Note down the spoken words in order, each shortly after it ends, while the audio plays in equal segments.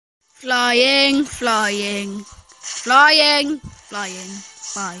Flying, flying, flying, flying.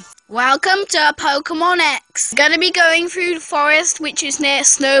 Bye. Welcome to Pokemon X. Gonna be going through the forest, which is near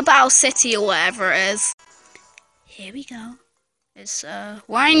Snowball City or whatever it is. Here we go. It's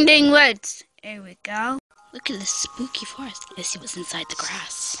winding woods. Here we go. Look at this spooky forest. Let's see what's inside the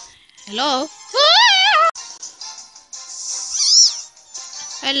grass. Hello?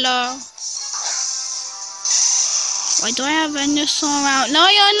 Hello? Why do I have a song out? No,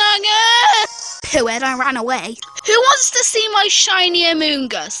 you're not good! Whoever ran away. Who wants to see my shiny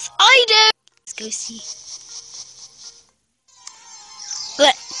Amoonguss? I do! Let's go see.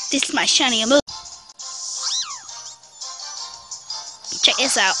 Look, this is my shiny Amoonguss. Check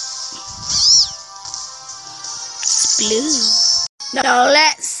this out. It's blue. Now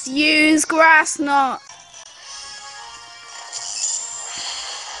let's use Grass Knot.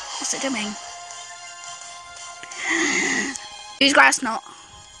 What's it doing? Use Grass Knot.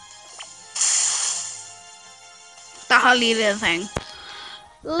 The hardly little thing.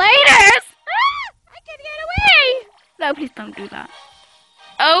 Later! I can get away! No, please don't do that.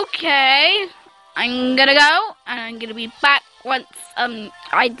 Okay. I'm gonna go, and I'm gonna be back once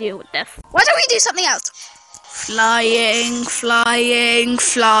I deal with this. Why don't we do something else? Flying, flying,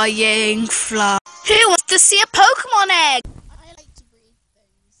 flying, fly. Who wants to see a Pokemon egg? I like to breed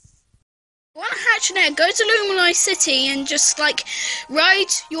things. You want to hatch an egg? Go to Lumini City and just like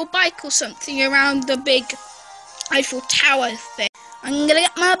ride your bike or something around the big Eiffel Tower thing. I'm gonna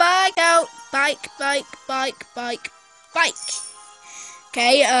get my bike out. Bike, bike, bike, bike, bike.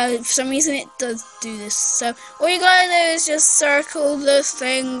 Okay, for some reason it does do this. So all you gotta do is just circle the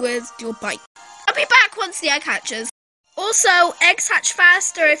thing with your bike. I'll be back once the egg hatches. Also, eggs hatch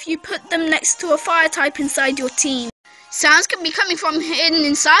faster if you put them next to a fire type inside your team. Sounds could be coming from hidden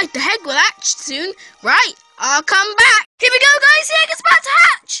inside. The egg will hatch soon. Right, I'll come back. Here we go, guys. The egg is about to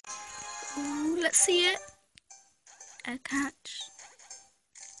hatch. Ooh, let's see it. Egg hatch.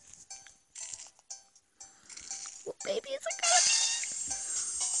 What baby is it gonna be?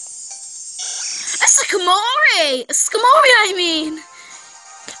 A skamory! A skamory, I mean!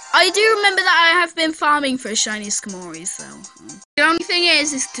 I do remember that I have been farming for a shiny skamory, so... The only thing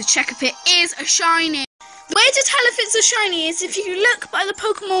is to check if it is a shiny. The way to tell if it's a shiny is if you look by the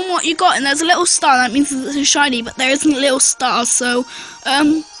Pokemon what you got and there's a little star, that means it's a shiny, but there isn't a little star, so...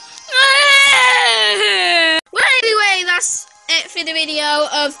 Well, anyway, that's it for the video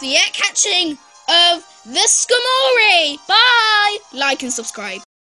of the egg hatching of the skamory. Bye! Like and subscribe.